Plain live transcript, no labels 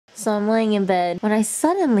So I'm laying in bed when I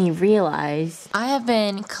suddenly realized I have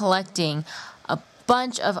been collecting a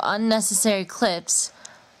bunch of unnecessary clips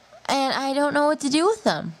and I don't know what to do with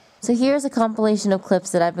them. So here's a compilation of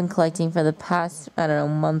clips that I've been collecting for the past, I don't know,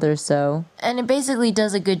 month or so. And it basically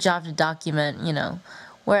does a good job to document, you know,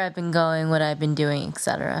 where I've been going, what I've been doing,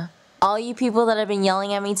 etc. All you people that have been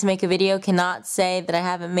yelling at me to make a video cannot say that I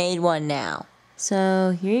haven't made one now.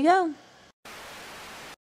 So here you go.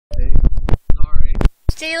 Sorry.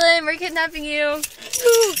 Jalyn, we're kidnapping you.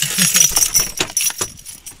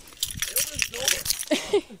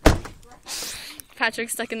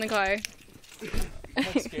 Patrick's stuck in the car. I'm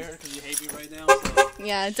scared because you hate me right now. So.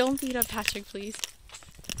 Yeah, don't beat up Patrick, please.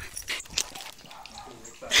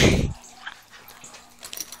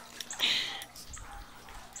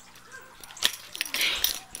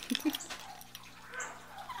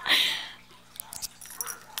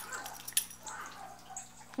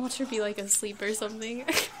 Watch her be like asleep or something.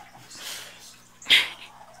 Oh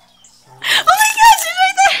my gosh, she's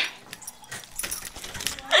right there!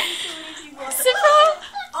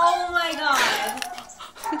 Oh my god!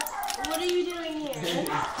 What are you doing here?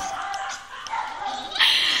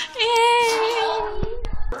 Yay!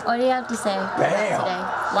 What do you have to say today?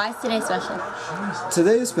 Why is today special?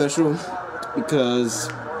 Today is special because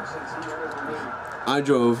I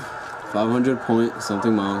drove 500 point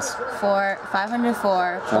something miles. For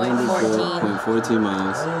 504.14. 504.14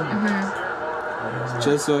 miles.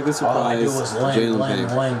 Just so I could surprise Jalyn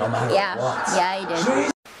Peng. Yeah, you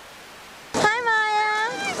did. Hi, Maya!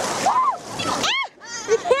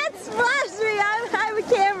 You can't splash me! I have a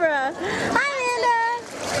camera. Hi, Amanda!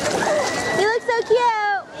 You look so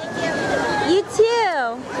cute! You too!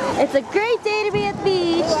 It's a great day to be at the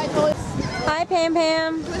beach. Hi, Pam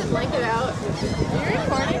Pam. Blanket out. You're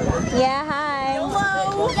recording? Yeah, hi.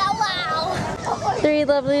 Hello. Hello. 3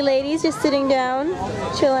 lovely ladies just sitting down,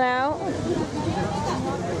 chilling out.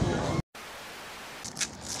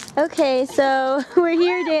 Okay, so we're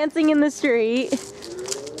here dancing in the street.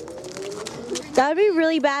 That would be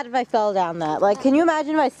really bad if I fell down that. Like, can you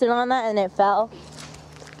imagine if I stood on that and it fell?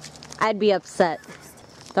 I'd be upset.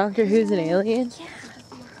 Doctor Who's an alien? Yeah.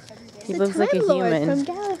 He looks like a human. From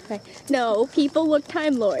Gallifrey. No, people look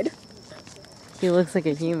Time Lord. He looks like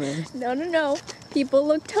a human. No. People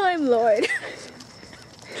look Time Lord.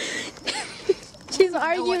 She's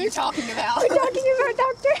arguing. What you're talking about? We're talking about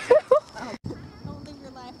Doctor Who. Don't live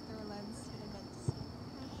your life through a lens.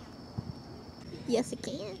 Yes, it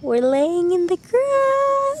can. We're laying in the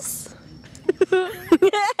grass.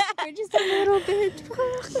 We're just a little bit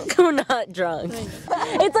drunk. We're not drunk.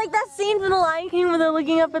 It's like that scene from The Lion King where they're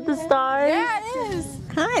looking up at the stars. Yeah, it is.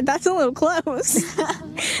 Hi, that's a little close.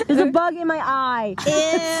 There's a bug in my eye.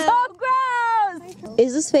 It's so gross.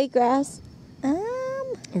 Is this fake grass?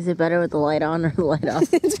 Is it better with the light on or the light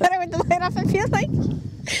off? It's better with the light off, I feel like.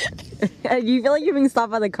 Do you feel like you're being stopped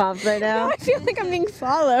by the cops right now? No, I feel like I'm being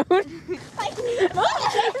followed. Run.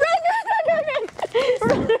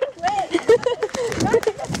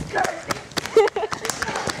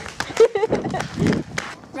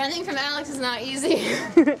 Running from Alex is not easy.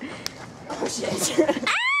 Oh shit.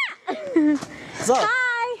 What's up?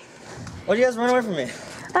 Hi. Why'd you guys run away from me?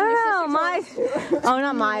 I don't know.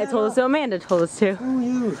 Not Maya told us to. Amanda told us to. Who are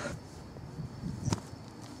you?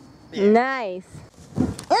 Nice.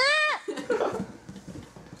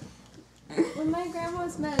 When my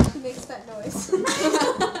grandma's mad, she makes that noise.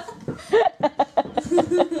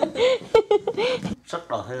 Shut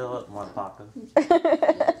the hell up, motherfucker.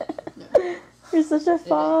 You're such a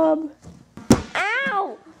fob.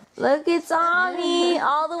 Ow! Look, it's Ami,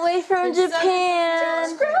 all the way from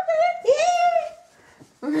Japan.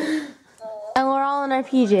 And we're all in our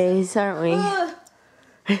PJs, aren't we?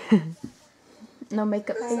 No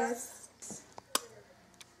makeup face.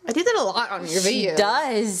 I did that a lot on your video. She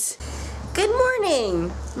does. Good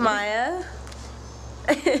morning, Maya.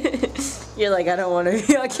 You're like, I don't want to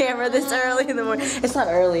be on camera this early in the morning. It's not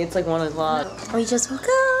early, it's like 1 o'clock. We just woke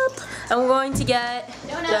up and we're going to get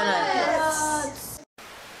donuts.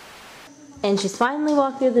 And she's finally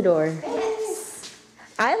walked through the door.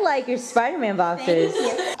 I like your Spider-Man boxers.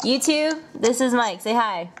 YouTube, this is Mike. Say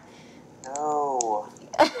hi. No.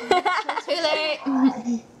 Too late.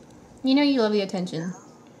 You know you love the attention.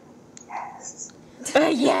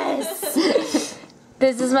 Yes.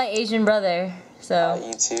 This is my Asian brother. So.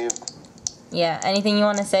 YouTube. Yeah. Anything you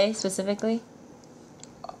want to say specifically?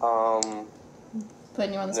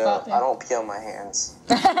 Putting you on the spot there. I don't pee on my hands.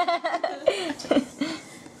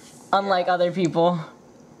 Unlike other people.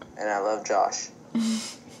 And I love Josh.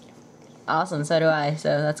 Awesome. So do I.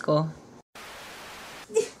 So that's cool.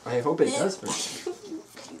 I hope it does.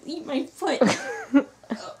 Eat my foot.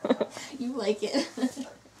 like it.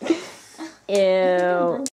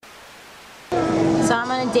 Ew. So I'm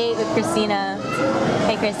on a date with Christina.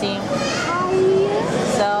 Hey, Christy. Hi.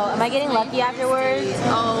 So, am I getting lucky afterwards?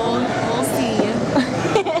 Oh, we'll see.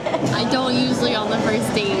 I don't usually on the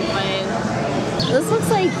first date, but this looks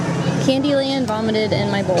like Candyland vomited in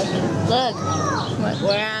my bowl. Look. What?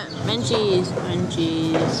 We're at Menchie's.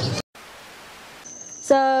 Menchie's.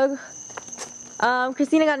 So,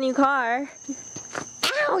 Christina got a new car.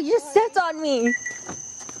 Ow, you just stepped on me.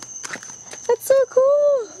 That's so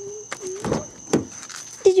cool.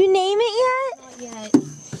 Did you name it Not yet.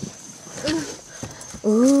 yet?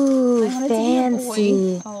 Ooh, I want it to be a fancy.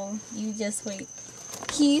 boy. Oh, you just wait.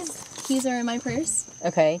 Keys are in my purse.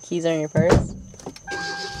 Okay, keys are in your purse.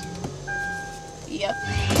 Yep.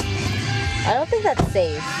 I don't think that's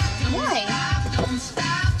safe. Why?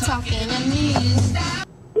 Talking to me.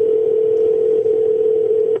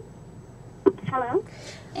 Hello?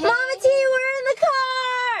 Mama T, we're in the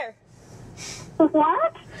car!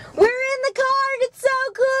 What? We're in the car and it's so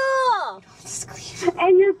cool!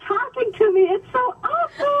 And you're talking to me. It's so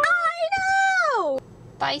awesome. I know!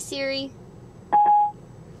 Bye, Siri.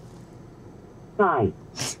 Bye.